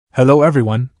Hello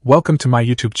everyone, welcome to my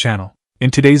YouTube channel. In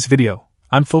today's video,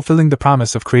 I'm fulfilling the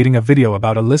promise of creating a video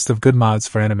about a list of good mods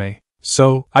for anime.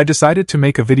 So, I decided to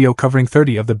make a video covering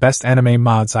 30 of the best anime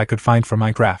mods I could find for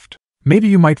Minecraft. Maybe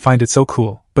you might find it so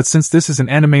cool, but since this is an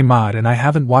anime mod and I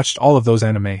haven't watched all of those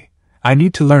anime, I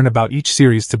need to learn about each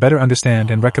series to better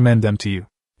understand and recommend them to you.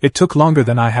 It took longer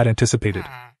than I had anticipated.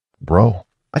 Bro,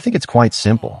 I think it's quite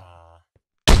simple.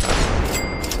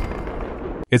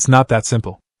 It's not that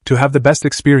simple. To have the best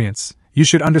experience, you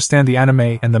should understand the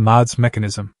anime and the mod's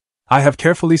mechanism. I have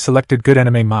carefully selected good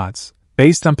anime mods,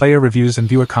 based on player reviews and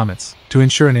viewer comments, to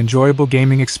ensure an enjoyable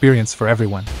gaming experience for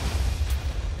everyone.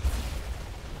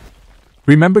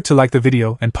 Remember to like the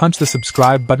video and punch the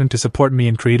subscribe button to support me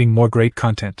in creating more great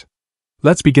content.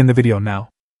 Let's begin the video now.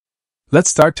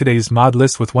 Let's start today's mod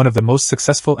list with one of the most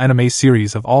successful anime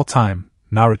series of all time,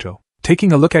 Naruto.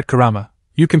 Taking a look at Kurama,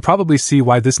 you can probably see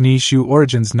why this Ninshu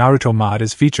Origins Naruto mod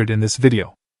is featured in this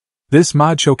video. This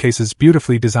mod showcases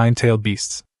beautifully designed tailed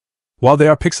beasts. While they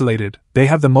are pixelated, they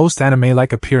have the most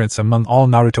anime-like appearance among all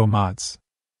Naruto mods.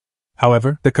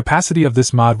 However, the capacity of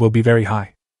this mod will be very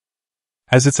high.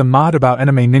 As it's a mod about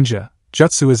anime ninja,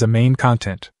 jutsu is a main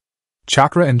content.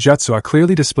 Chakra and jutsu are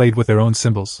clearly displayed with their own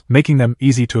symbols, making them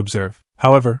easy to observe.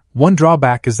 However, one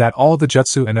drawback is that all the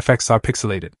jutsu and effects are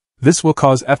pixelated. This will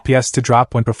cause FPS to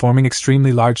drop when performing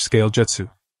extremely large-scale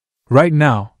jutsu. Right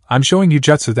now, I'm showing you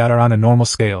jutsu that are on a normal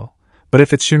scale, but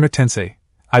if it's Shinra Tensei,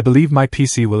 I believe my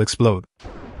PC will explode.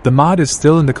 The mod is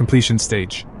still in the completion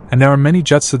stage, and there are many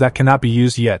jutsu that cannot be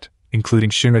used yet,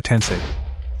 including Shinra Tensei.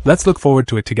 Let's look forward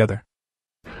to it together.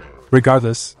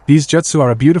 Regardless, these jutsu are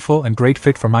a beautiful and great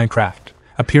fit for Minecraft,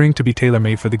 appearing to be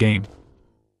tailor-made for the game.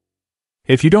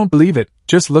 If you don't believe it,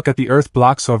 just look at the earth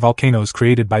blocks or volcanoes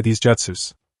created by these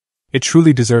jutsus. It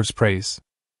truly deserves praise.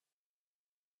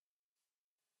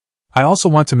 I also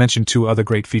want to mention two other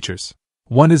great features.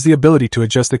 One is the ability to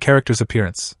adjust the character's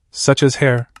appearance, such as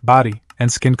hair, body,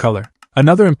 and skin color.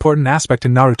 Another important aspect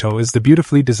in Naruto is the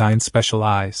beautifully designed special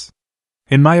eyes.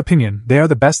 In my opinion, they are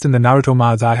the best in the Naruto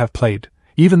mods I have played,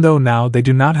 even though now they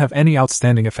do not have any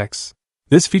outstanding effects.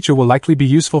 This feature will likely be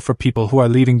useful for people who are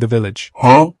leaving the village.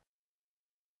 Huh?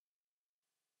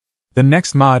 The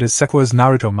next mod is Sekua's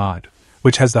Naruto mod,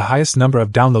 which has the highest number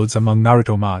of downloads among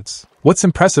Naruto mods. What's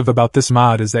impressive about this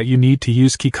mod is that you need to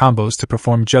use key combos to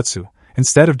perform jutsu,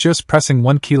 instead of just pressing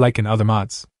one key like in other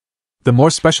mods. The more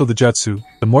special the jutsu,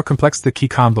 the more complex the key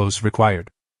combos required.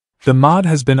 The mod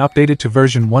has been updated to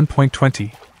version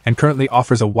 1.20, and currently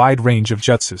offers a wide range of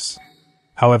jutsus.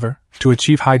 However, to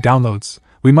achieve high downloads,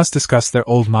 we must discuss their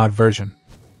old mod version.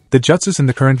 The jutsus in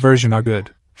the current version are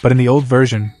good, but in the old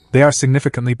version, they are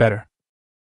significantly better.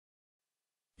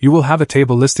 You will have a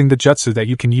table listing the jutsu that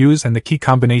you can use and the key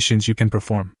combinations you can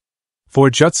perform.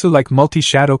 For jutsu like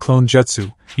multi-shadow clone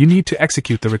jutsu, you need to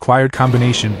execute the required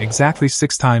combination exactly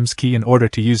 6 times key in order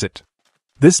to use it.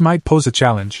 This might pose a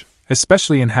challenge,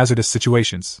 especially in hazardous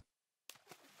situations.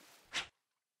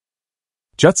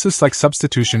 Jutsus like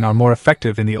substitution are more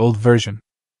effective in the old version.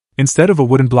 Instead of a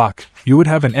wooden block, you would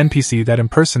have an NPC that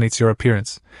impersonates your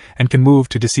appearance, and can move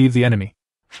to deceive the enemy.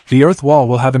 The earth wall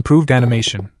will have improved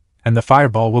animation, and the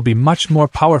fireball will be much more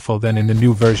powerful than in the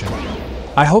new version.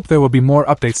 I hope there will be more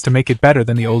updates to make it better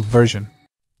than the old version.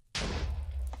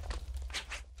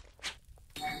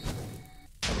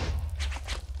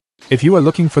 If you are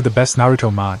looking for the best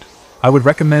Naruto mod, I would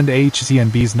recommend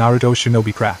AHZNB's Naruto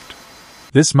ShinobiCraft.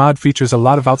 This mod features a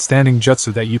lot of outstanding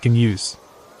jutsu that you can use.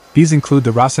 These include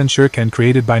the Rasen Shuriken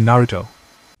created by Naruto,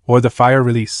 or the Fire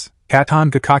Release,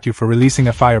 Katon Gakkaku for releasing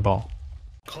a fireball,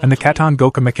 and the Katon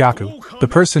Goka Mekyaku. The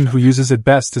person who uses it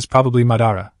best is probably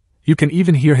Madara. You can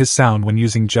even hear his sound when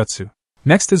using jutsu.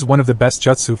 Next is one of the best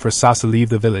jutsu for Sasa leave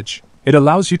the village. It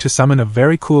allows you to summon a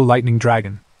very cool lightning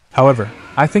dragon. However,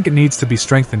 I think it needs to be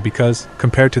strengthened because,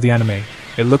 compared to the anime,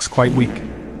 it looks quite weak.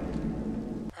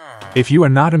 If you are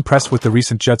not impressed with the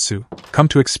recent jutsu, come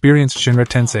to experience Shinra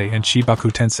Tensei and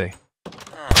Shibaku Tensei.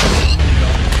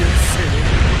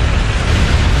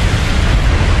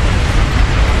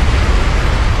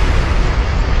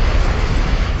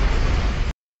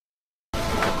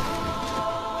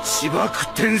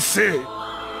 Shibaku Tensei!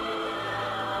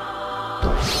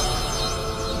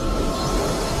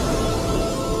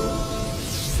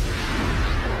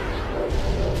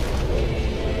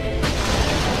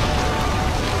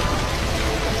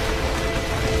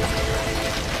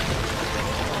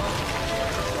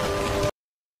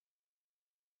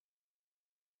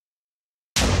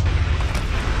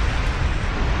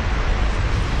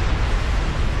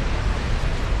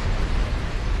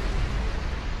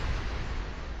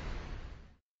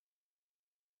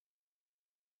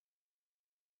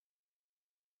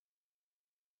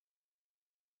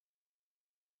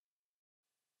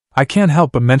 I can't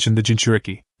help but mention the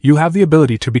Jinchuriki. You have the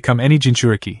ability to become any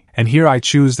Jinchuriki, and here I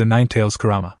choose the Nine-Tails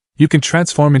Kurama. You can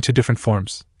transform into different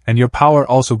forms, and your power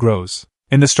also grows.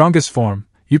 In the strongest form,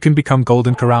 you can become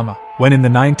Golden Kurama. When in the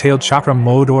Nine-Tailed Chakra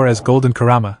mode or as Golden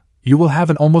Kurama, you will have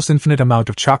an almost infinite amount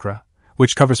of chakra,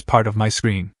 which covers part of my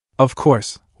screen. Of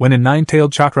course, when in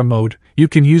Nine-Tailed Chakra mode, you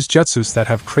can use jutsus that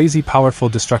have crazy powerful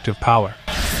destructive power.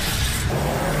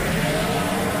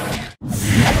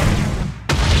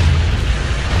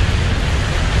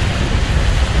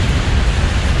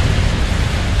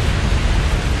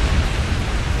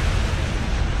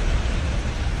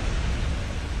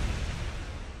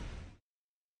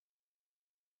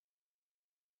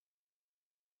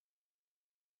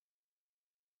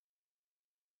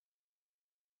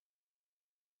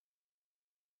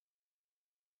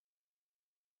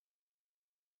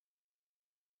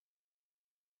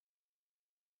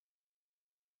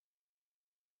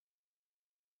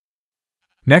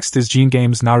 Next is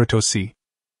JinGames Naruto C.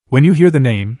 When you hear the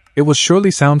name, it will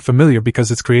surely sound familiar because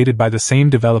it's created by the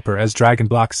same developer as Dragon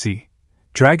Block C.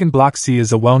 Dragon Block C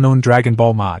is a well-known Dragon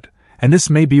Ball mod, and this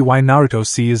may be why Naruto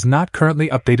C is not currently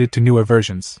updated to newer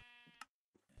versions.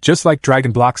 Just like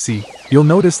Dragon Block C, you'll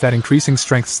notice that increasing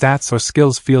strength stats or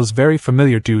skills feels very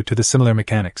familiar due to the similar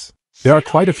mechanics. There are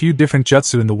quite a few different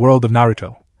jutsu in the world of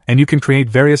Naruto, and you can create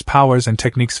various powers and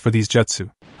techniques for these jutsu.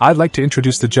 I'd like to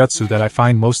introduce the jutsu that I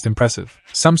find most impressive.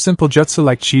 Some simple jutsu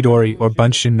like Chidori or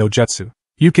Bunshin no Jutsu.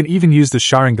 You can even use the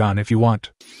Sharingan if you want.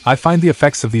 I find the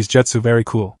effects of these jutsu very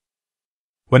cool.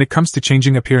 When it comes to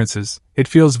changing appearances, it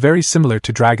feels very similar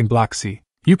to Dragon Block C.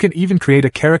 You can even create a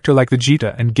character like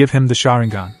Vegeta and give him the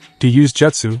Sharingan. To use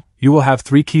jutsu, you will have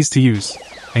 3 keys to use,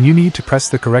 and you need to press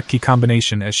the correct key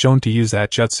combination as shown to use that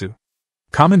jutsu.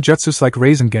 Common jutsus like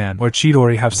Rasengan or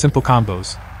Chidori have simple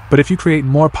combos, but if you create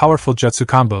more powerful jutsu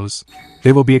combos,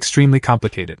 they will be extremely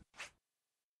complicated.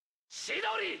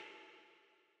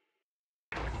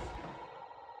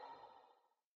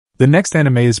 The next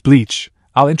anime is Bleach.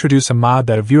 I'll introduce a mod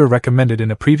that a viewer recommended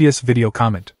in a previous video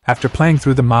comment. After playing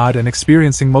through the mod and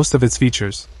experiencing most of its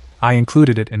features, I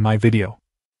included it in my video.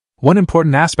 One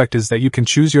important aspect is that you can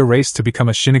choose your race to become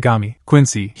a Shinigami,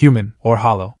 Quincy, human, or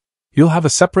Hollow. You'll have a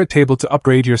separate table to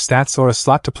upgrade your stats or a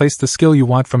slot to place the skill you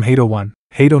want from Hado 1,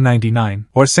 Hado 99,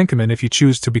 or Senkaman if you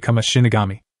choose to become a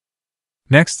Shinigami.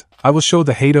 Next, I will show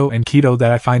the Hado and Kido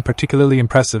that I find particularly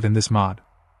impressive in this mod.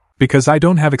 Because I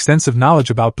don't have extensive knowledge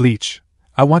about Bleach,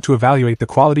 I want to evaluate the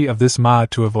quality of this mod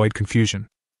to avoid confusion.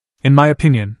 In my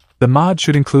opinion, the mod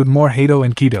should include more Hado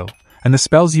and Kido, and the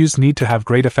spells used need to have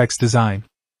great effects design.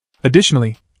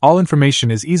 Additionally, all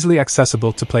information is easily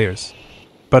accessible to players.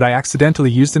 But I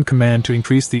accidentally used an command to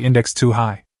increase the index too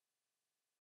high.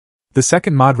 The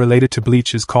second mod related to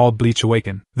Bleach is called Bleach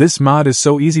Awaken. This mod is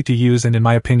so easy to use and in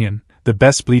my opinion, the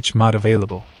best Bleach mod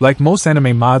available. Like most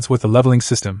anime mods with a leveling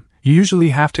system, you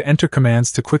usually have to enter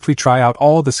commands to quickly try out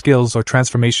all the skills or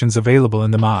transformations available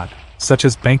in the mod, such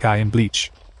as Bankai in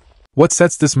Bleach. What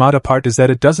sets this mod apart is that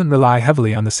it doesn't rely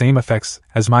heavily on the same effects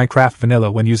as Minecraft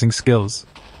Vanilla when using skills,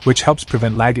 which helps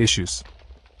prevent lag issues.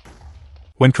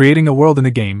 When creating a world in the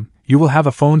game, you will have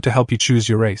a phone to help you choose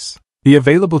your race. The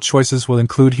available choices will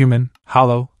include human,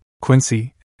 Hollow,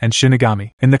 Quincy, and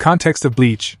Shinigami. In the context of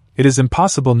Bleach, it is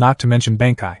impossible not to mention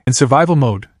Bankai. In survival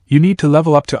mode, you need to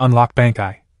level up to unlock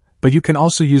Bankai, but you can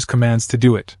also use commands to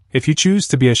do it. If you choose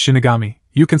to be a Shinigami,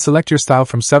 you can select your style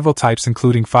from several types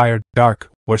including Fire, Dark,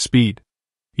 or Speed.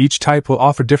 Each type will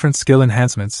offer different skill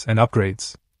enhancements and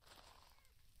upgrades.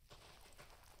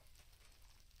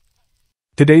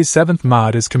 Today's 7th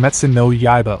mod is Kimetsu no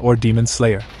Yaiba or Demon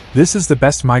Slayer. This is the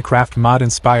best Minecraft mod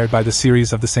inspired by the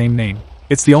series of the same name.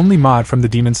 It's the only mod from the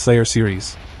Demon Slayer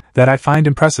series that I find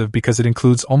impressive because it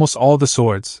includes almost all the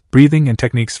swords, breathing, and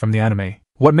techniques from the anime.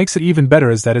 What makes it even better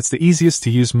is that it's the easiest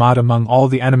to use mod among all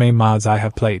the anime mods I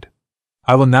have played.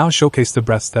 I will now showcase the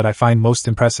breaths that I find most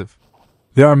impressive.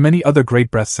 There are many other great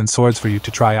breaths and swords for you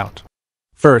to try out.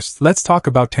 First, let's talk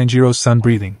about Tanjiro's sun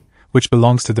breathing, which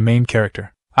belongs to the main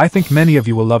character. I think many of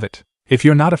you will love it. If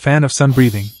you're not a fan of sun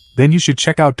breathing, then you should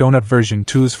check out Donut version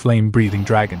 2's flame breathing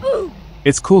dragon.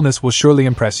 Its coolness will surely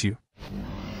impress you.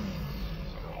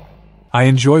 I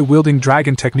enjoy wielding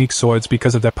dragon technique swords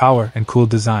because of their power and cool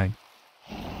design.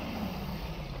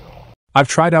 I've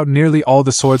tried out nearly all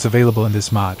the swords available in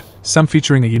this mod, some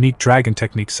featuring a unique dragon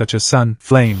technique such as sun,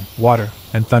 flame, water,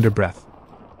 and thunder breath.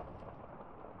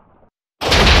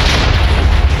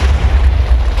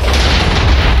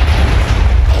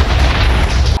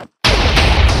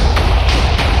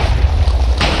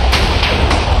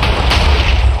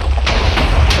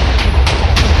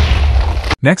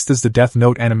 Next is the Death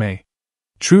Note anime.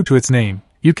 True to its name,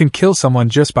 You can kill someone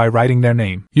just by writing their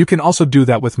name. You can also do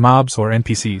that with mobs or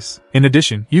NPCs. In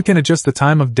addition, you can adjust the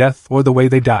time of death or the way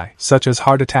they die, such as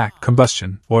heart attack,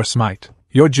 combustion, or smite.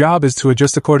 Your job is to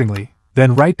adjust accordingly,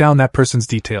 then write down that person's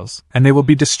details, and they will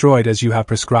be destroyed as you have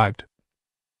prescribed.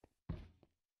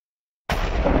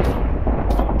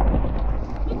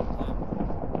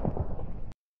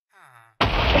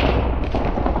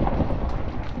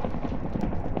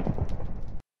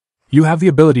 You have the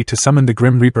ability to summon the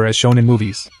Grim Reaper as shown in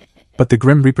movies, but the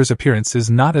Grim Reaper's appearance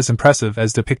is not as impressive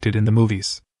as depicted in the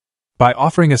movies. By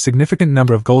offering a significant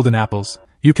number of golden apples,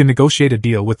 you can negotiate a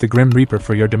deal with the Grim Reaper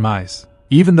for your demise.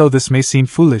 Even though this may seem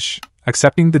foolish,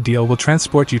 accepting the deal will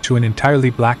transport you to an entirely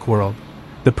black world,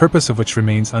 the purpose of which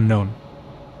remains unknown.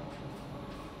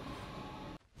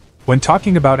 When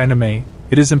talking about anime,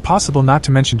 it is impossible not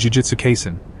to mention Jujutsu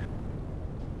Kaisen,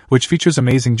 which features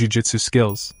amazing jujutsu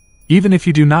skills. Even if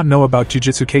you do not know about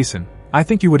Jujutsu Kaisen, I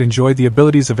think you would enjoy the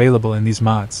abilities available in these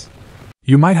mods.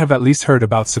 You might have at least heard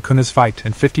about Sukuna's fight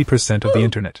and 50% of the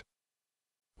internet.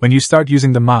 When you start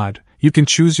using the mod, you can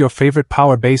choose your favorite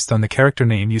power based on the character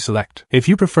name you select. If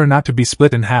you prefer not to be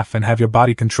split in half and have your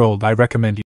body controlled, I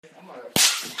recommend you.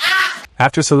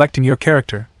 After selecting your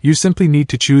character, you simply need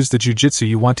to choose the jujutsu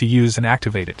you want to use and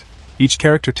activate it. Each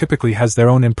character typically has their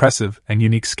own impressive and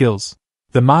unique skills.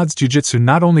 The mod's jujutsu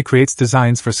not only creates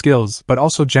designs for skills but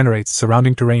also generates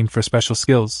surrounding terrain for special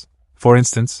skills. For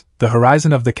instance, the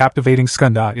horizon of the captivating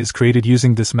Skunda is created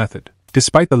using this method.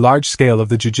 Despite the large scale of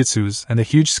the jujutsus and the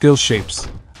huge skill shapes,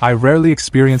 I rarely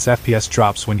experience FPS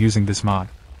drops when using this mod.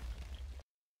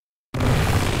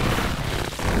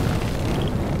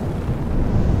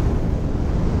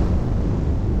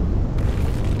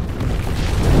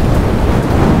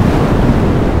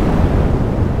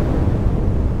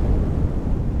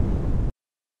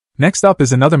 Next up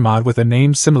is another mod with a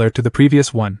name similar to the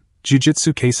previous one,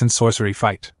 Jujutsu Kaisen Sorcery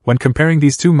Fight. When comparing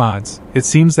these two mods, it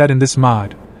seems that in this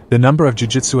mod, the number of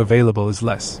jujutsu available is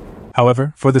less.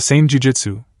 However, for the same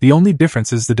jujutsu, the only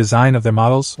difference is the design of their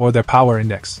models or their power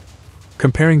index.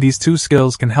 Comparing these two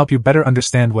skills can help you better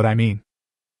understand what I mean.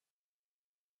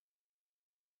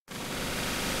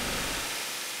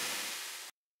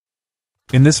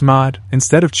 In this mod,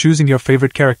 instead of choosing your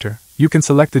favorite character, you can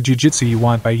select the jujutsu you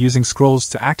want by using scrolls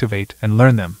to activate and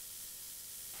learn them.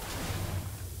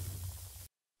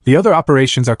 The other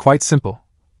operations are quite simple,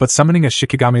 but summoning a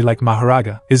Shikigami like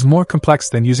Maharaga is more complex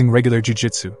than using regular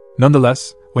jujutsu.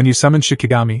 Nonetheless, when you summon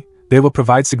Shikigami, they will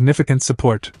provide significant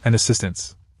support and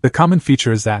assistance. The common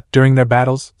feature is that, during their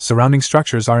battles, surrounding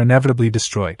structures are inevitably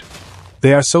destroyed.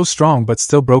 They are so strong but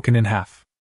still broken in half.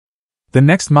 The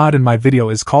next mod in my video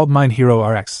is called My Hero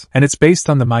RX, and it's based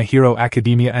on the My Hero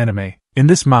Academia anime. In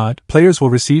this mod, players will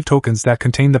receive tokens that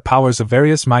contain the powers of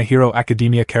various My Hero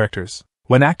Academia characters.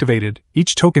 When activated,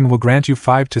 each token will grant you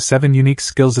 5 to 7 unique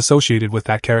skills associated with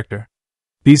that character.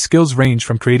 These skills range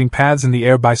from creating paths in the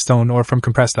air by stone or from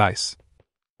compressed ice,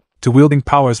 to wielding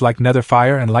powers like nether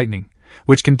fire and lightning,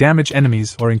 which can damage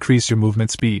enemies or increase your movement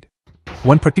speed.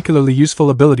 One particularly useful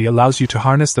ability allows you to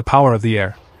harness the power of the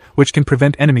air, which can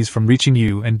prevent enemies from reaching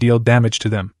you and deal damage to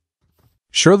them.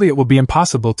 Surely it will be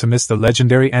impossible to miss the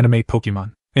legendary anime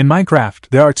Pokemon. In Minecraft,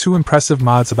 there are 2 impressive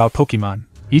mods about Pokemon,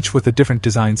 each with a different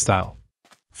design style.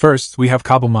 First, we have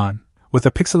Cobblemon, with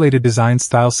a pixelated design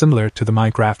style similar to the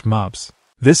Minecraft mobs.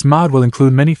 This mod will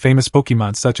include many famous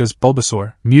Pokemon such as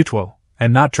Bulbasaur, Mewtwo,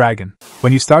 and Not Dragon.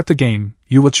 When you start the game,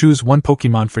 you will choose one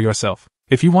Pokemon for yourself.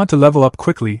 If you want to level up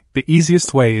quickly, the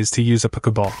easiest way is to use a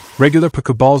Pokeball. Regular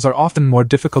Pokeballs are often more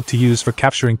difficult to use for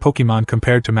capturing Pokemon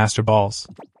compared to Master Balls.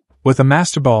 With a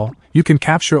Master Ball, you can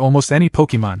capture almost any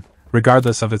Pokemon,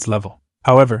 regardless of its level.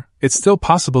 However, it's still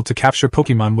possible to capture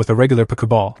Pokemon with a regular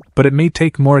Pokeball, but it may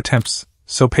take more attempts,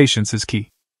 so patience is key.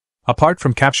 Apart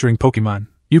from capturing Pokemon,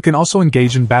 you can also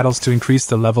engage in battles to increase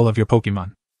the level of your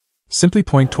Pokemon. Simply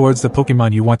point towards the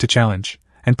Pokemon you want to challenge,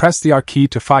 and press the R key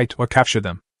to fight or capture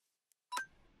them.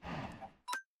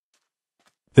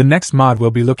 The next mod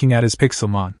we'll be looking at is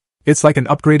Pixelmon. It's like an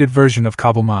upgraded version of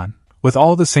Cobblemon, with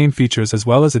all the same features as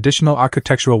well as additional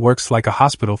architectural works like a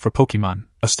hospital for Pokemon,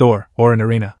 a store, or an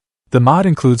arena. The mod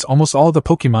includes almost all the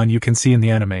Pokemon you can see in the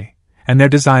anime, and their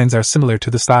designs are similar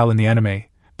to the style in the anime,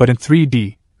 but in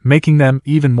 3D, making them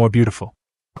even more beautiful.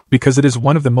 Because it is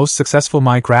one of the most successful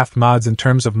Minecraft mods in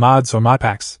terms of mods or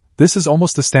modpacks, this is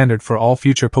almost the standard for all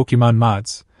future Pokemon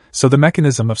mods, so the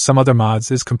mechanism of some other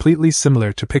mods is completely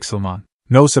similar to Pixelmon.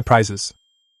 No surprises.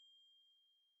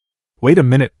 Wait a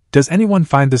minute, does anyone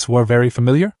find this war very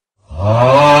familiar?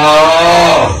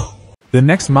 The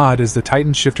next mod is the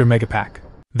Titan Shifter Megapack.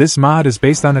 This mod is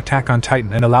based on Attack on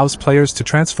Titan and allows players to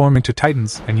transform into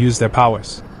Titans and use their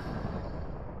powers.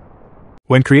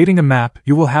 When creating a map,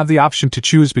 you will have the option to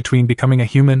choose between becoming a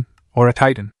human or a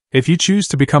Titan. If you choose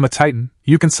to become a Titan,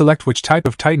 you can select which type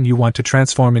of Titan you want to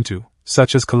transform into,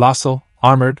 such as Colossal,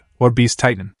 Armored, or Beast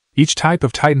Titan. Each type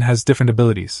of Titan has different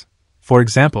abilities. For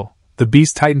example, the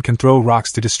Beast Titan can throw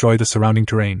rocks to destroy the surrounding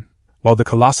terrain, while the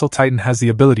Colossal Titan has the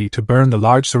ability to burn the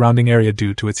large surrounding area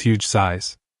due to its huge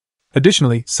size.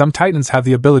 Additionally, some Titans have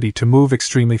the ability to move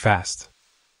extremely fast.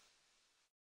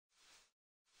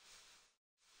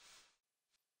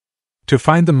 To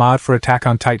find the mod for Attack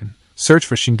on Titan, search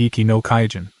for Shingeki no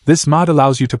Kyojin. This mod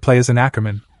allows you to play as an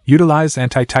Ackerman, utilize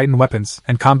anti-Titan weapons,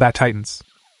 and combat Titans.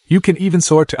 You can even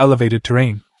soar to elevated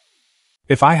terrain.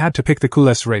 If I had to pick the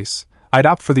coolest race, I'd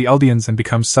opt for the Eldians and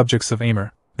become subjects of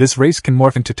Aimer. This race can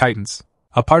morph into Titans.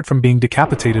 Apart from being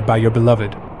decapitated by your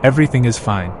beloved, everything is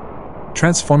fine.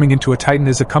 Transforming into a Titan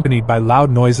is accompanied by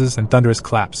loud noises and thunderous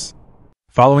claps.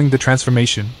 Following the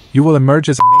transformation, you will emerge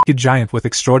as a naked giant with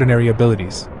extraordinary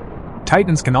abilities.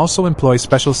 Titans can also employ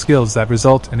special skills that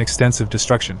result in extensive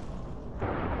destruction.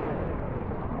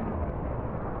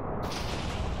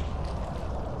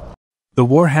 The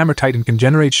Warhammer Titan can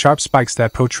generate sharp spikes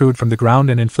that protrude from the ground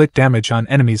and inflict damage on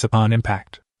enemies upon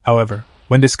impact. However,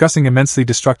 when discussing immensely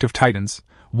destructive Titans,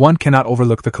 one cannot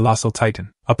overlook the Colossal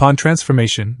Titan. Upon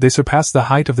transformation, they surpass the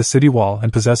height of the city wall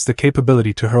and possess the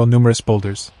capability to hurl numerous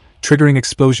boulders, triggering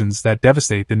explosions that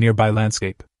devastate the nearby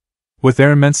landscape. With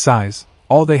their immense size,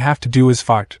 all they have to do is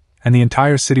fart, and the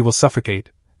entire city will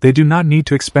suffocate. They do not need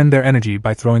to expend their energy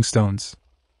by throwing stones.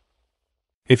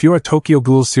 If you're a Tokyo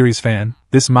Ghoul series fan,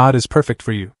 this mod is perfect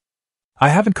for you. I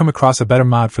haven't come across a better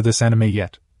mod for this anime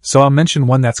yet, so I'll mention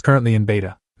one that's currently in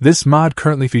beta. This mod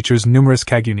currently features numerous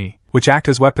Kaguni, which act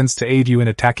as weapons to aid you in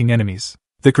attacking enemies.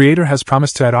 The creator has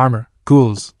promised to add armor,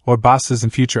 ghouls, or bosses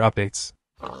in future updates.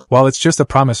 While it's just a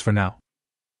promise for now.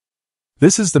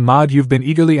 This is the mod you've been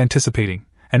eagerly anticipating.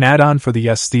 An add-on for the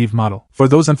Yes Steve model. For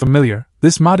those unfamiliar,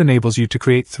 this mod enables you to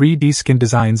create 3D skin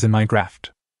designs in Minecraft.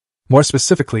 More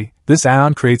specifically, this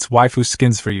add-on creates waifu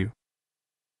skins for you.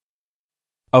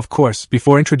 Of course,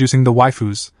 before introducing the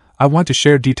waifus, I want to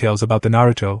share details about the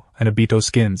Naruto and Obito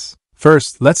skins.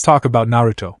 First, let's talk about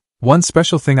Naruto. One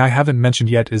special thing I haven't mentioned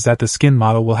yet is that the skin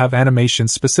model will have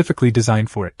animations specifically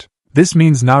designed for it. This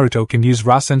means Naruto can use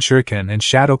Rasen Shuriken and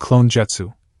Shadow Clone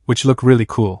Jutsu, which look really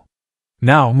cool.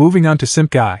 Now, moving on to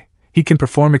Simp Guy, he can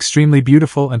perform extremely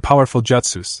beautiful and powerful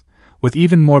jutsus, with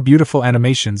even more beautiful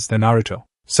animations than Naruto,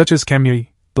 such as Kamui,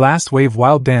 Blast Wave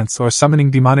Wild Dance or Summoning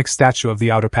Demonic Statue of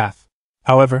the Outer Path.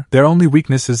 However, their only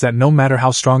weakness is that no matter how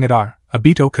strong it are,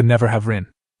 Obito could never have Rin.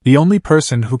 The only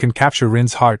person who can capture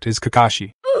Rin's heart is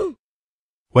Kakashi.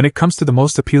 When it comes to the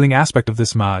most appealing aspect of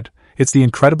this mod, it's the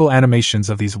incredible animations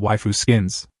of these waifu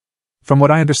skins. From what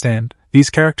I understand,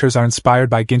 these characters are inspired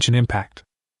by Genshin Impact.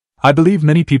 I believe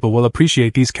many people will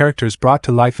appreciate these characters brought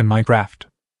to life in Minecraft.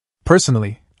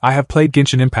 Personally, I have played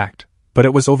Genshin Impact, but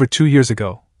it was over 2 years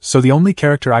ago, so the only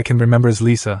character I can remember is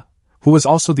Lisa, who was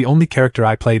also the only character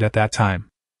I played at that time.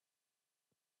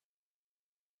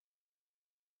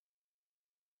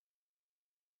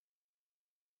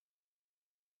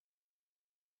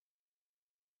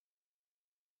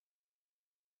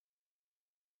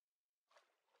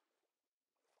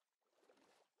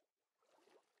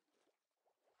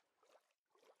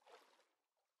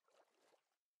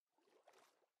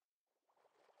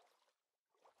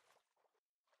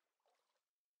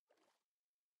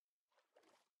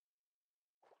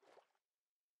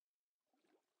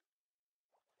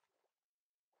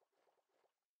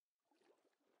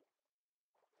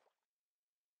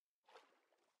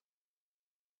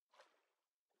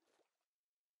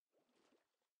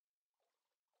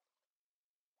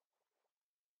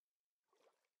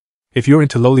 If you're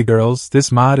into lowly girls,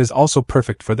 this mod is also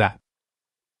perfect for that.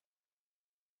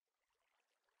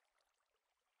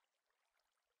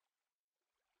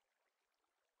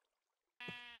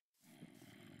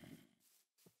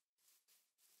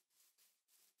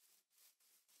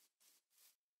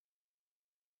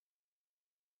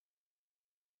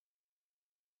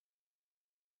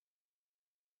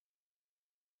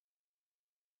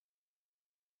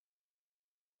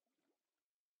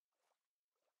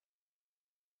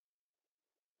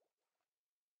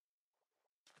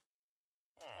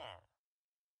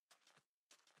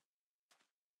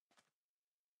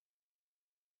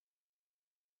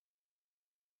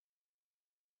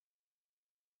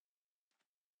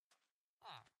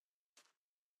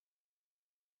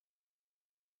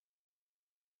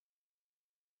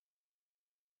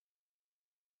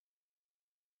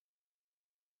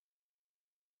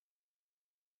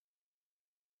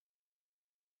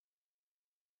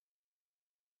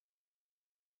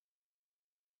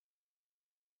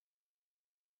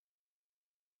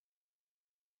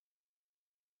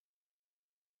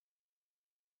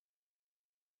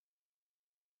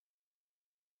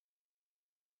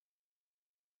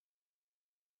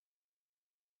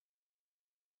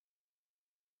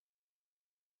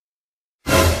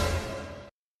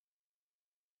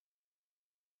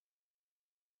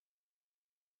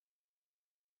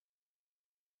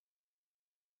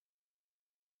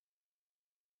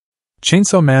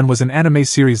 Chainsaw Man was an anime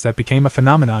series that became a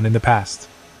phenomenon in the past.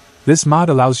 This mod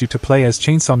allows you to play as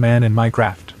Chainsaw Man in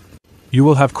Minecraft. You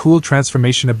will have cool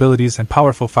transformation abilities and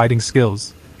powerful fighting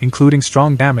skills, including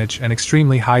strong damage and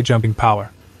extremely high jumping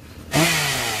power.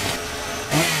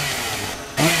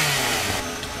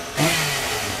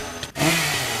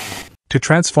 To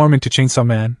transform into Chainsaw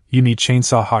Man, you need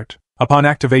Chainsaw Heart. Upon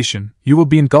activation, you will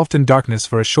be engulfed in darkness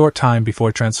for a short time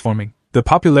before transforming. The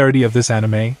popularity of this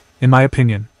anime, in my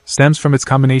opinion, stems from its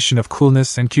combination of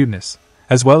coolness and cuteness,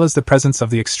 as well as the presence of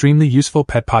the extremely useful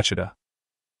pet Pochita.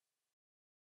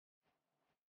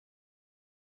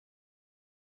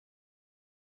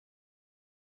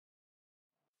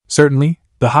 Certainly,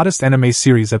 the hottest anime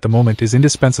series at the moment is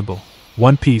indispensable,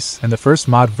 One Piece, and the first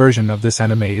mod version of this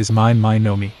anime is Mine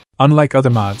no Mi. Unlike other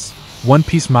mods, One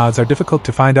Piece mods are difficult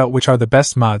to find out which are the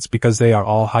best mods because they are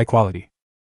all high quality.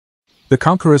 The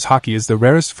Conqueror's Haki is the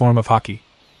rarest form of Haki.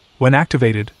 When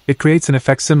activated, it creates an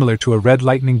effect similar to a red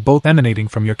lightning bolt emanating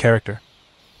from your character.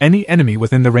 Any enemy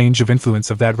within the range of influence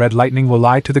of that red lightning will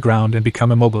lie to the ground and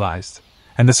become immobilized,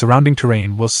 and the surrounding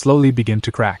terrain will slowly begin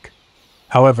to crack.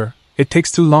 However, it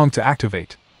takes too long to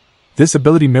activate. This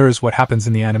ability mirrors what happens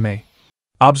in the anime.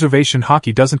 Observation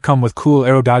Haki doesn't come with cool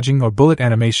arrow dodging or bullet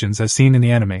animations as seen in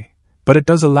the anime, but it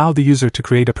does allow the user to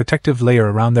create a protective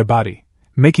layer around their body,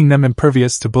 making them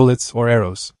impervious to bullets or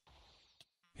arrows.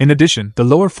 In addition, the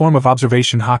lower form of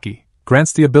Observation Haki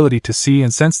grants the ability to see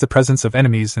and sense the presence of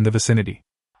enemies in the vicinity.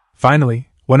 Finally,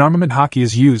 when Armament Haki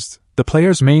is used, the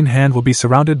player's main hand will be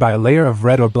surrounded by a layer of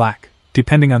red or black,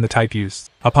 depending on the type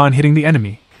used. Upon hitting the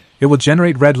enemy, it will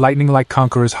generate red lightning like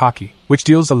Conqueror's Haki, which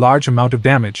deals a large amount of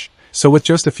damage, so with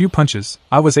just a few punches,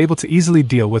 I was able to easily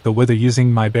deal with the wither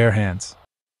using my bare hands.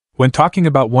 When talking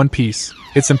about One Piece,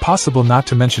 it's impossible not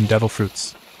to mention devil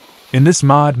fruits. In this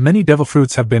mod, many devil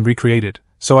fruits have been recreated,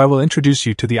 so I will introduce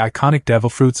you to the iconic devil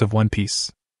fruits of One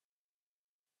Piece.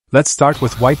 Let's start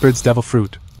with Whitebeard's devil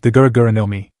fruit, the Guragura no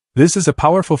Mi. This is a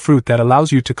powerful fruit that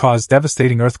allows you to cause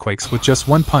devastating earthquakes with just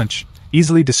one punch,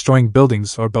 easily destroying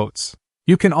buildings or boats.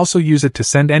 You can also use it to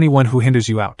send anyone who hinders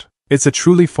you out. It's a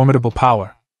truly formidable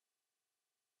power.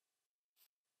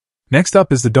 Next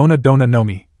up is the Dona no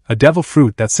Mi, a devil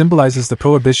fruit that symbolizes the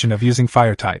prohibition of using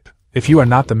fire type, if you are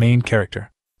not the main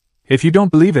character. If you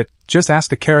don't believe it, just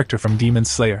ask a character from Demon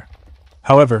Slayer.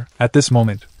 However, at this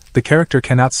moment, the character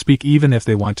cannot speak even if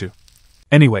they want to.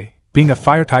 Anyway, being a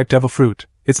fire type devil fruit,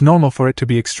 it's normal for it to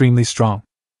be extremely strong.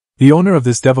 The owner of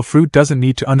this devil fruit doesn't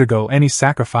need to undergo any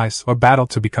sacrifice or battle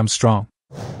to become strong.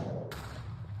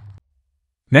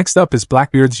 Next up is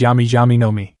Blackbeard's Yami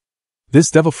no Mi. This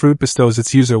devil fruit bestows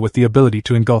its user with the ability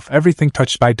to engulf everything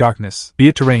touched by darkness, be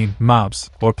it terrain,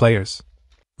 mobs, or players.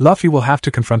 Luffy will have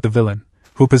to confront the villain,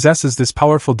 who possesses this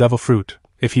powerful devil fruit,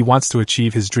 if he wants to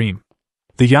achieve his dream.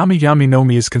 The Yami no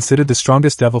Mi is considered the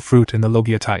strongest devil fruit in the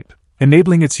Logia type,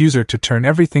 enabling its user to turn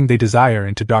everything they desire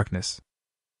into darkness.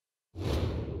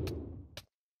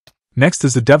 Next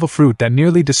is the devil fruit that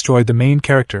nearly destroyed the main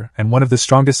character and one of the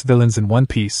strongest villains in One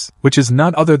Piece, which is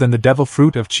none other than the devil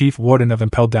fruit of Chief Warden of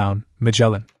Impel Down,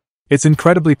 Magellan. It's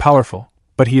incredibly powerful,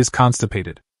 but he is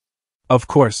constipated. Of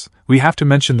course, we have to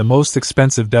mention the most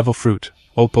expensive devil fruit,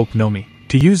 Opop no Mi.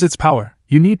 To use its power,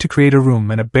 you need to create a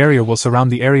room and a barrier will surround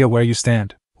the area where you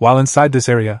stand. While inside this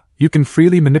area, you can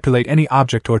freely manipulate any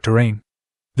object or terrain.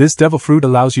 This devil fruit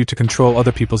allows you to control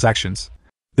other people's actions.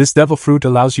 This devil fruit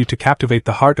allows you to captivate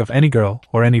the heart of any girl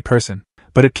or any person,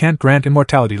 but it can't grant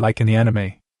immortality like in the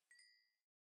anime.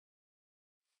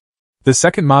 The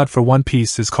second mod for One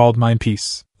Piece is called Mine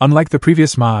Piece. Unlike the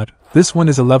previous mod, this one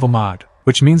is a level mod,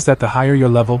 which means that the higher your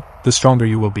level, the stronger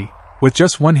you will be. With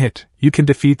just one hit, you can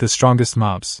defeat the strongest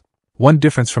mobs. One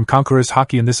difference from Conqueror's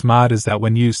Haki in this mod is that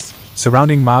when used,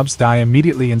 surrounding mobs die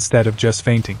immediately instead of just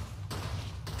fainting.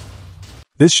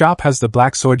 This shop has the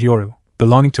Black Sword Yoru,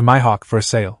 belonging to Mihawk, for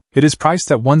sale. It is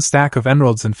priced at 1 stack of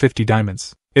emeralds and 50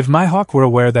 diamonds. If Mihawk were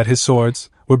aware that his swords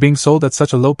were being sold at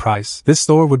such a low price, this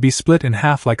store would be split in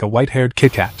half like a white-haired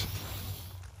Kit Kat.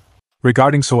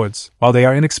 Regarding swords, while they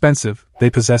are inexpensive,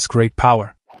 they possess great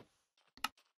power.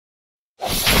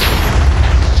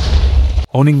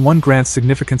 Owning one grants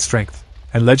significant strength,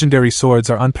 and legendary swords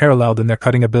are unparalleled in their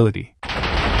cutting ability.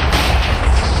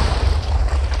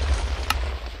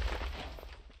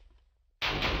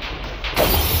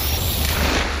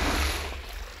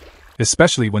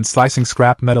 Especially when slicing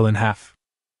scrap metal in half.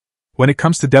 When it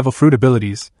comes to devil fruit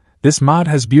abilities, this mod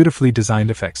has beautifully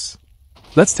designed effects.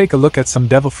 Let's take a look at some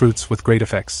devil fruits with great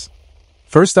effects.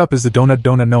 First up is the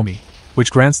Dona no Mi,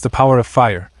 which grants the power of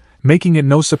fire, making it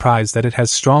no surprise that it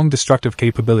has strong destructive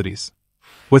capabilities.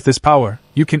 With this power,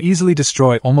 you can easily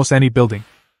destroy almost any building.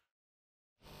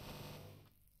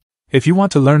 If you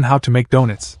want to learn how to make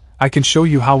donuts, I can show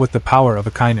you how with the power of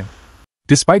a kainu.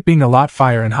 Despite being a lot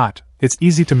fire and hot, it's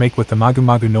easy to make with the Magu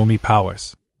Magu no Mi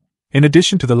powers. In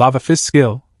addition to the lava fist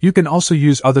skill, you can also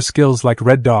use other skills like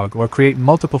Red Dog or create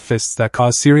multiple fists that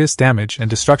cause serious damage and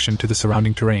destruction to the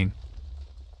surrounding terrain.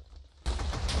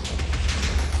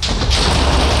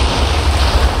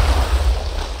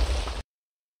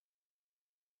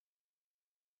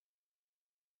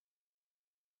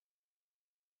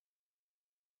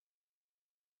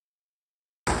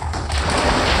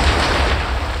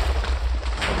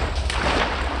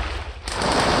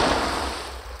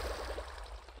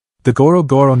 The Goro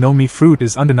Goro no Mi fruit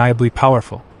is undeniably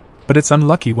powerful, but it's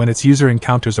unlucky when its user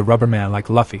encounters a rubber man like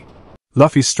Luffy.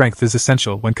 Luffy's strength is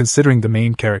essential when considering the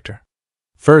main character.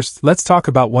 First, let's talk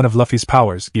about one of Luffy's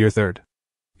powers, Gear 3rd.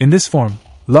 In this form,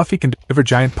 Luffy can deliver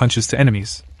giant punches to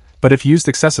enemies, but if used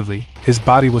excessively, his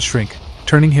body will shrink,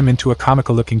 turning him into a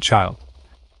comical-looking child.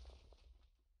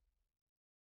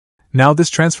 Now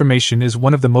this transformation is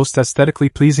one of the most aesthetically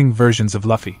pleasing versions of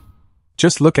Luffy.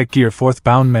 Just look at Gear 4th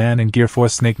Bound Man and Gear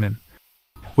 4th Snakeman,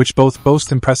 which both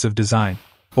boast impressive design.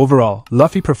 Overall,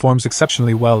 Luffy performs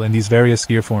exceptionally well in these various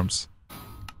gear forms.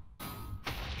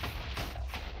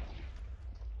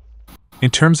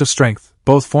 In terms of strength,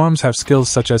 both forms have skills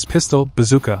such as pistol,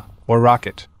 bazooka, or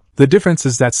rocket. The difference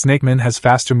is that Snakeman has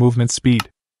faster movement speed.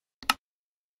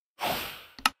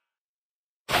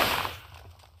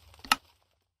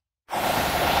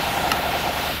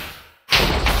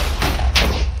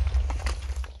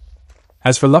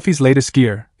 As for Luffy's latest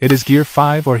gear, it is Gear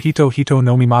 5 or Hito Hito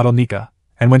no Mi Model Nika,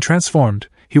 and when transformed,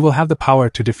 he will have the power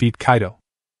to defeat Kaido.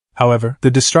 However, the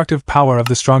destructive power of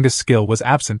the strongest skill was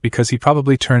absent because he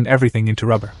probably turned everything into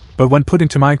rubber. But when put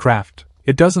into Minecraft,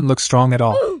 it doesn't look strong at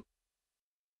all.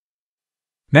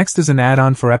 Next is an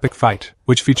add-on for Epic Fight,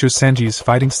 which features Sanji's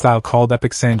fighting style called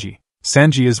Epic Sanji.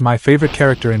 Sanji is my favorite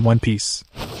character in One Piece.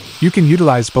 You can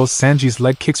utilize both Sanji's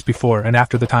leg kicks before and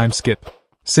after the time skip.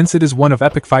 Since it is one of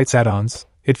Epic Fight's add-ons,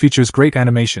 it features great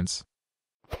animations.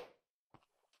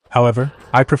 However,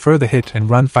 I prefer the hit and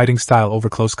run fighting style over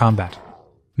close combat.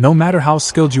 No matter how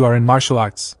skilled you are in martial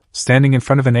arts, standing in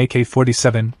front of an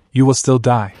AK-47, you will still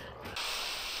die.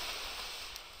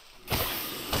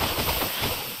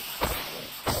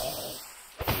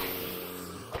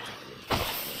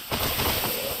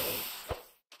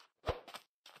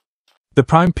 The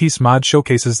Prime Piece mod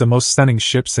showcases the most stunning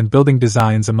ships and building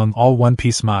designs among all One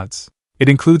Piece mods. It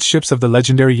includes ships of the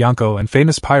legendary Yonko and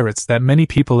famous pirates that many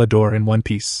people adore in One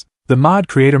Piece. The mod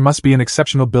creator must be an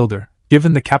exceptional builder,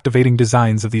 given the captivating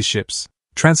designs of these ships.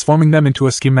 Transforming them into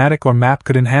a schematic or map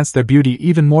could enhance their beauty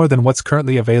even more than what's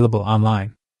currently available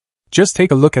online. Just take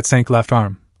a look at Sank Left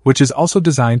Arm, which is also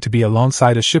designed to be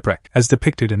alongside a shipwreck, as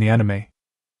depicted in the anime.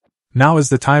 Now is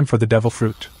the time for the Devil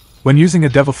Fruit. When using a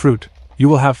Devil Fruit, you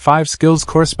will have 5 skills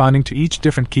corresponding to each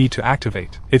different key to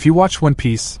activate. If you watch One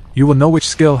Piece, you will know which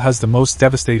skill has the most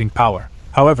devastating power.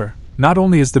 However, not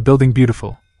only is the building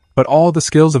beautiful, but all the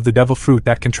skills of the Devil Fruit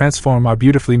that can transform are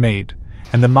beautifully made,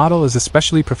 and the model is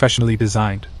especially professionally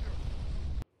designed.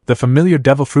 The familiar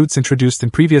Devil Fruits introduced in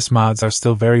previous mods are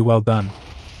still very well done.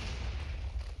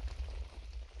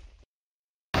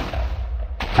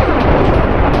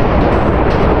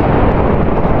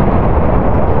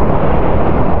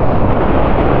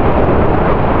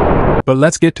 But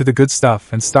let's get to the good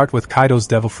stuff and start with Kaido's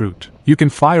Devil Fruit. You can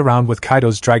fly around with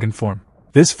Kaido's dragon form.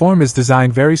 This form is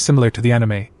designed very similar to the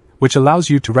anime, which allows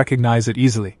you to recognize it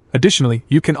easily. Additionally,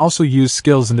 you can also use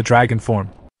skills in the dragon form.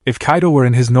 If Kaido were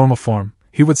in his normal form,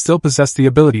 he would still possess the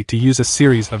ability to use a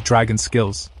series of dragon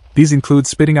skills. These include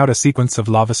spitting out a sequence of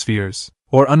lava spheres,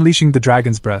 or unleashing the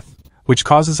dragon's breath, which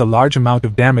causes a large amount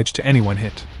of damage to anyone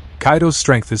hit. Kaido's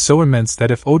strength is so immense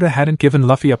that if Oda hadn't given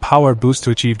Luffy a power boost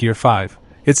to achieve Gear 5,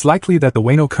 it's likely that the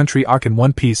Wano Country arc in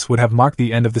One Piece would have marked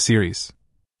the end of the series.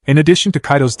 In addition to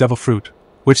Kaido's Devil Fruit,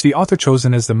 which the author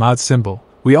chosen as the mod symbol,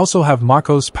 we also have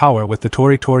Marco's power with the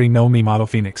Tori Tori no Mi Model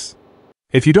Phoenix.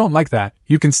 If you don't like that,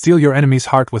 you can steal your enemy's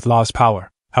heart with Law's power.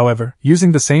 However,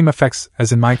 using the same effects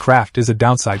as in Minecraft is a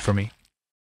downside for me.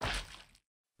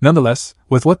 Nonetheless,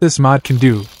 with what this mod can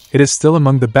do, it is still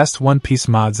among the best One Piece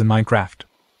mods in Minecraft.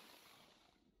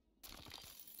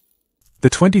 The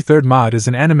 23rd mod is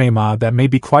an anime mod that may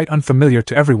be quite unfamiliar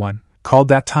to everyone, called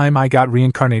That Time I Got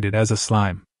Reincarnated as a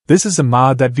Slime. This is a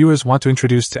mod that viewers want to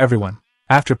introduce to everyone.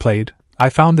 After played, I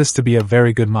found this to be a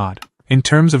very good mod. In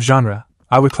terms of genre,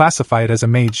 I would classify it as a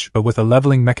mage but with a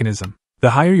leveling mechanism. The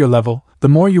higher your level, the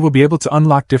more you will be able to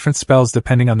unlock different spells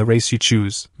depending on the race you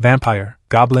choose, vampire,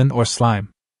 goblin or slime.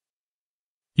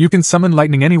 You can summon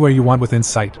lightning anywhere you want within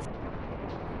sight.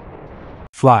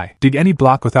 Fly, dig any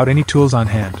block without any tools on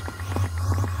hand.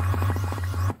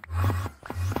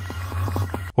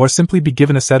 or simply be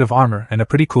given a set of armor and a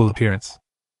pretty cool appearance.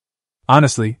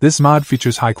 Honestly, this mod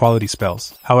features high-quality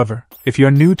spells. However, if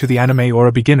you're new to the anime or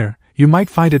a beginner, you might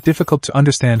find it difficult to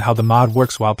understand how the mod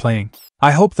works while playing. I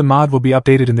hope the mod will be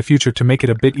updated in the future to make it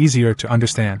a bit easier to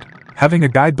understand. Having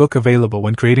a guidebook available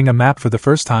when creating a map for the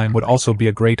first time would also be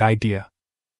a great idea.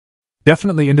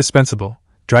 Definitely indispensable,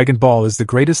 Dragon Ball is the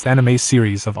greatest anime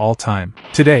series of all time.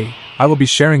 Today, I will be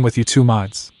sharing with you 2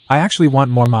 mods. I actually want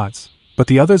more mods, but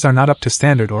the others are not up to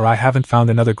standard or I haven't found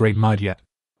another great mod yet.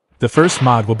 The first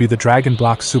mod will be the Dragon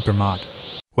Block Super mod.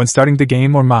 When starting the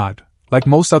game or mod, like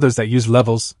most others that use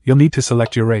levels, you'll need to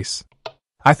select your race.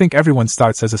 I think everyone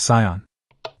starts as a Scion.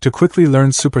 To quickly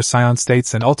learn Super Saiyan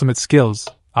states and ultimate skills,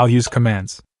 I'll use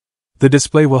commands. The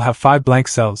display will have 5 blank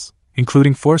cells,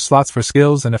 including 4 slots for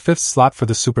skills and a 5th slot for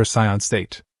the Super Saiyan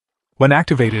state. When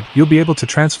activated, you'll be able to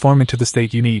transform into the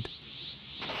state you need.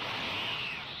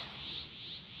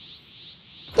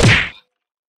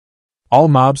 All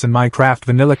mobs in Minecraft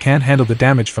Vanilla can't handle the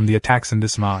damage from the attacks in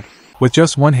this mod. With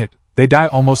just 1 hit, they die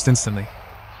almost instantly.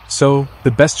 So,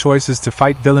 the best choice is to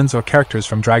fight villains or characters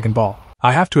from Dragon Ball.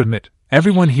 I have to admit,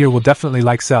 everyone here will definitely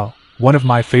like Cell, one of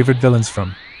my favorite villains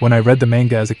from when I read the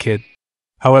manga as a kid.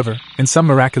 However, in some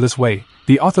miraculous way,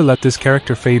 the author let this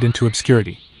character fade into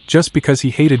obscurity, just because he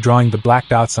hated drawing the black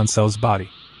dots on Cell's body.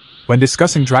 When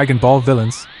discussing Dragon Ball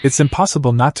villains, it's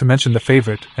impossible not to mention the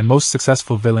favorite and most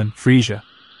successful villain, Frieza.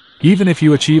 Even if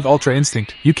you achieve Ultra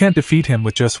Instinct, you can't defeat him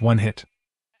with just 1 hit.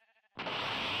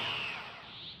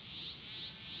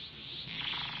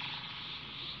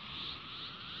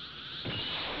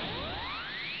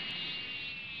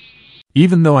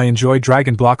 Even though I enjoy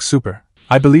Dragon Block Super,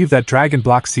 I believe that Dragon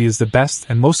Block C is the best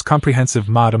and most comprehensive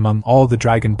mod among all the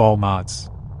Dragon Ball mods.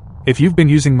 If you've been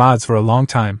using mods for a long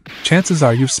time, chances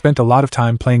are you've spent a lot of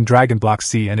time playing Dragon Block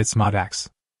C and its mod acts.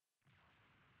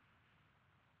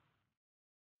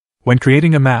 When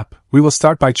creating a map, we will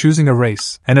start by choosing a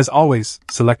race, and as always,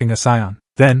 selecting a Scion.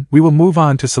 Then, we will move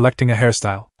on to selecting a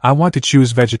hairstyle. I want to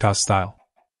choose Vegeta style.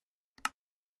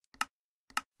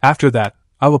 After that,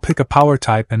 I will pick a power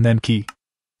type and then key.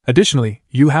 Additionally,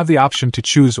 you have the option to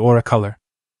choose aura color.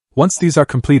 Once these are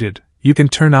completed, you can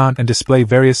turn on and display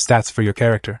various stats for your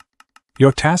character.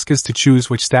 Your task is to choose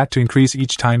which stat to increase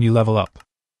each time you level up.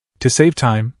 To save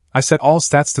time, I set all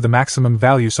stats to the maximum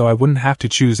value so I wouldn't have to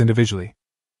choose individually.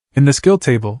 In the skill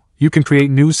table, you can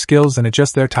create new skills and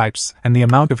adjust their types and the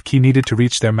amount of ki needed to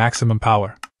reach their maximum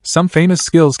power. Some famous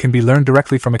skills can be learned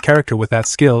directly from a character with that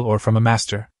skill or from a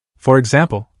master. For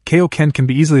example, Kyojin can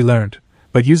be easily learned,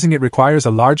 but using it requires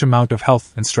a large amount of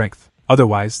health and strength.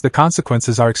 Otherwise, the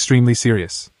consequences are extremely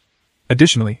serious.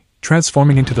 Additionally,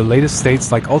 transforming into the latest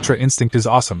states like Ultra Instinct is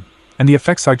awesome, and the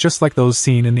effects are just like those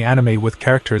seen in the anime with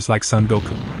characters like Son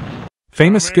Goku.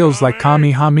 Famous skills like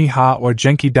Kamehameha or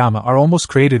Genki Dama are almost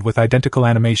created with identical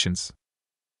animations.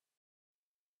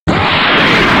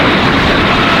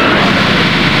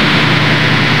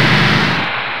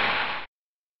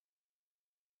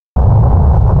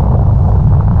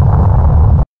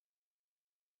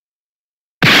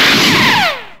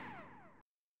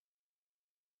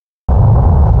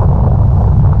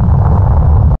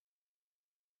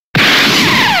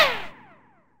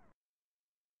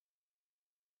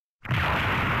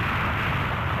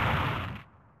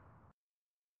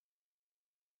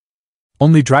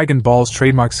 Only Dragon Ball's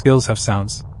trademark skills have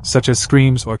sounds, such as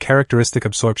screams or characteristic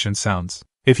absorption sounds.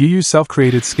 If you use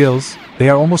self-created skills, they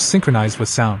are almost synchronized with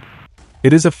sound.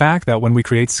 It is a fact that when we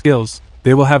create skills,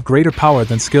 they will have greater power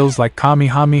than skills like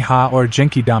Kamehameha or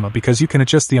Genki Dama because you can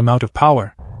adjust the amount of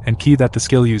power and ki that the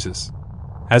skill uses.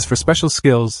 As for special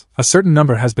skills, a certain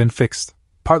number has been fixed,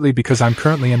 partly because I'm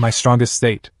currently in my strongest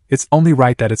state. It's only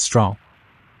right that it's strong.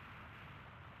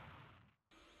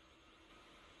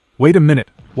 Wait a minute,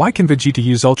 why can Vegeta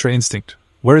use Ultra Instinct?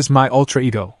 Where is my Ultra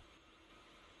Ego?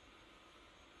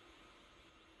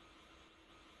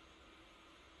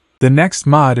 The next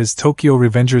mod is Tokyo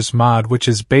Revengers mod, which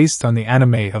is based on the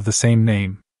anime of the same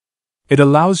name. It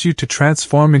allows you to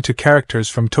transform into characters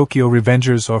from Tokyo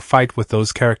Revengers or fight with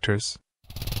those characters.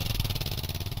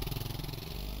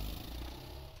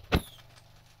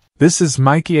 This is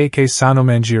Mikey aka Sano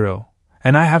Manjiro,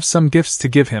 and I have some gifts to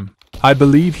give him. I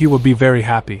believe he will be very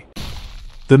happy.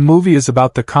 The movie is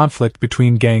about the conflict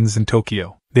between gangs in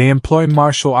Tokyo. They employ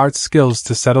martial arts skills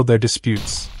to settle their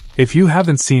disputes. If you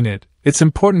haven't seen it, it's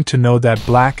important to know that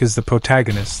black is the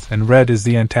protagonist and red is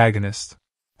the antagonist.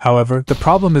 However, the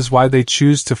problem is why they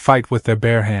choose to fight with their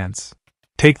bare hands.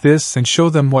 Take this and show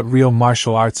them what real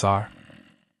martial arts are.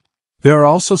 There are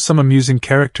also some amusing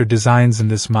character designs in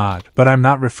this mod, but I'm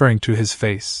not referring to his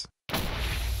face.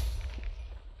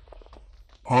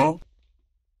 Huh?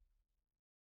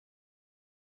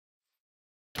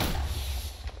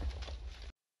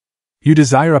 You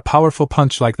desire a powerful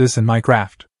punch like this in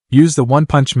Minecraft? Use the One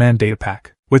Punch Man data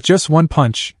pack. With just one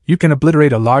punch, you can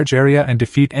obliterate a large area and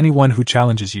defeat anyone who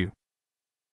challenges you.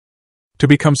 To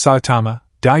become Saitama,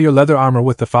 dye your leather armor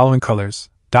with the following colors.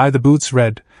 Dye the boots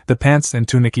red, the pants and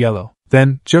tunic yellow.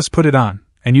 Then, just put it on,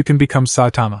 and you can become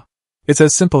Saitama. It's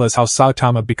as simple as how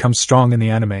Saitama becomes strong in the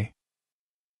anime.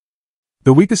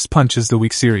 The weakest punch is the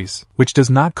weak series, which does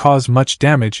not cause much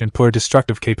damage and poor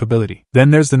destructive capability.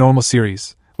 Then there's the normal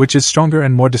series, which is stronger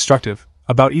and more destructive,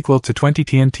 about equal to 20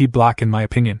 TNT block in my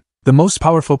opinion. The most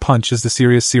powerful punch is the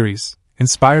serious series,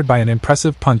 inspired by an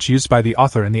impressive punch used by the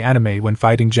author in the anime when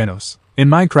fighting Genos. In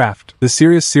Minecraft, the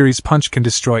serious series punch can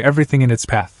destroy everything in its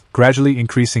path, gradually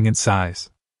increasing in size.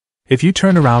 If you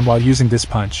turn around while using this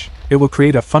punch, it will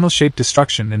create a funnel-shaped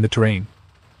destruction in the terrain.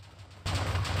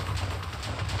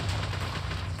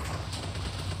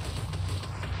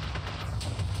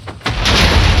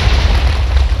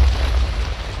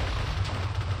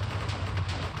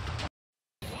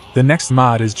 The next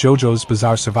mod is JoJo's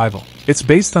Bizarre Survival. It's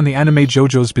based on the anime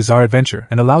JoJo's Bizarre Adventure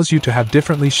and allows you to have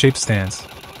differently shaped stands,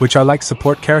 which are like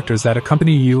support characters that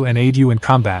accompany you and aid you in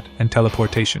combat and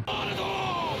teleportation.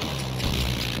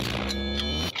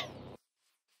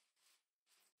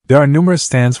 There are numerous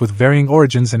stands with varying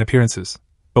origins and appearances,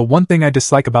 but one thing I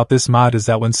dislike about this mod is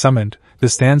that when summoned, the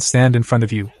stands stand in front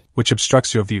of you, which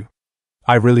obstructs your view.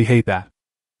 I really hate that.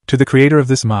 To the creator of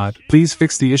this mod, please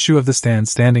fix the issue of the stand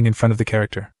standing in front of the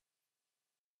character.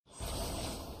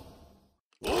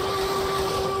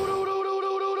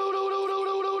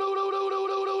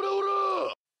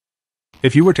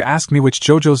 If you were to ask me which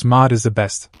JoJo's mod is the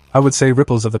best, I would say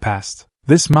Ripples of the Past.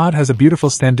 This mod has a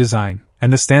beautiful stand design,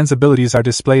 and the stand's abilities are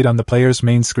displayed on the player's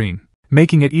main screen,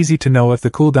 making it easy to know if the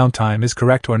cooldown time is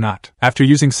correct or not. After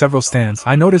using several stands,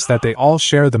 I noticed that they all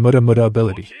share the Muda Muda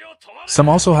ability. Some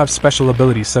also have special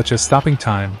abilities such as stopping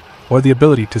time, or the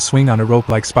ability to swing on a rope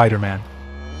like Spider-Man.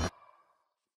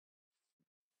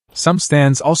 Some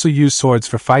stands also use swords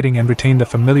for fighting and retain the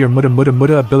familiar Muda Muda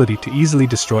Muda ability to easily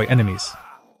destroy enemies.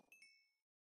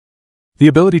 The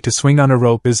ability to swing on a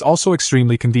rope is also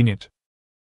extremely convenient.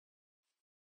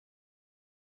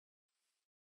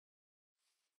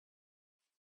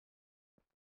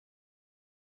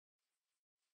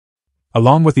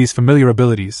 Along with these familiar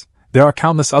abilities, there are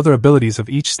countless other abilities of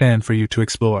each stand for you to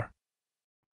explore.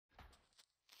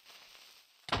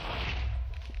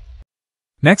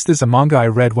 Next is a manga I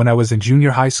read when I was in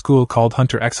junior high school called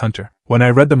Hunter x Hunter. When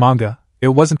I read the manga, it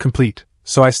wasn't complete,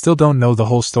 so I still don't know the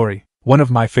whole story. One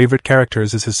of my favorite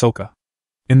characters is Hisoka.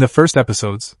 In the first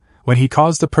episodes, when he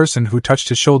caused the person who touched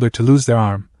his shoulder to lose their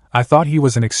arm, I thought he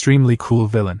was an extremely cool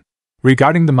villain.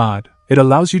 Regarding the mod, it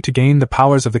allows you to gain the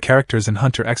powers of the characters in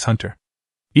Hunter x Hunter.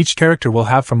 Each character will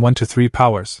have from 1 to 3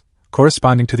 powers,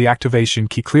 corresponding to the activation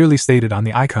key clearly stated on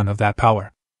the icon of that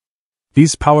power.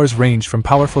 These powers range from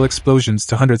powerful explosions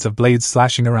to hundreds of blades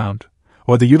slashing around,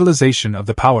 or the utilization of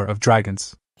the power of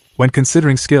dragons. When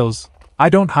considering skills, I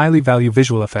don't highly value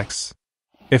visual effects.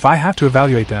 If I have to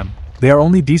evaluate them, they are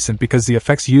only decent because the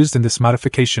effects used in this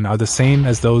modification are the same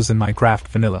as those in Minecraft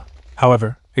Vanilla.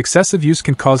 However, excessive use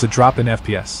can cause a drop in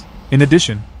FPS. In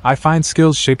addition, I find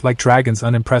skills shaped like dragons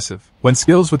unimpressive. When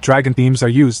skills with dragon themes are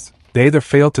used, they either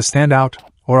fail to stand out,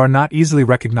 or are not easily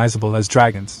recognizable as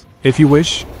dragons. If you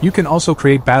wish, you can also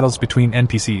create battles between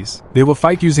NPCs. They will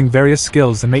fight using various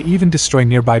skills and may even destroy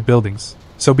nearby buildings,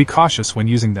 so be cautious when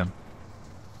using them.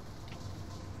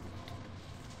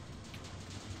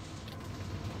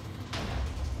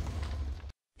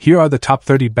 Here are the top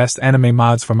 30 best anime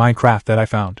mods for Minecraft that I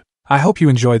found. I hope you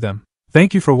enjoy them.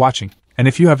 Thank you for watching, and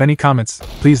if you have any comments,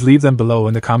 please leave them below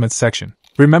in the comments section.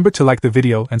 Remember to like the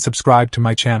video and subscribe to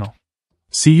my channel.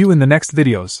 See you in the next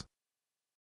videos.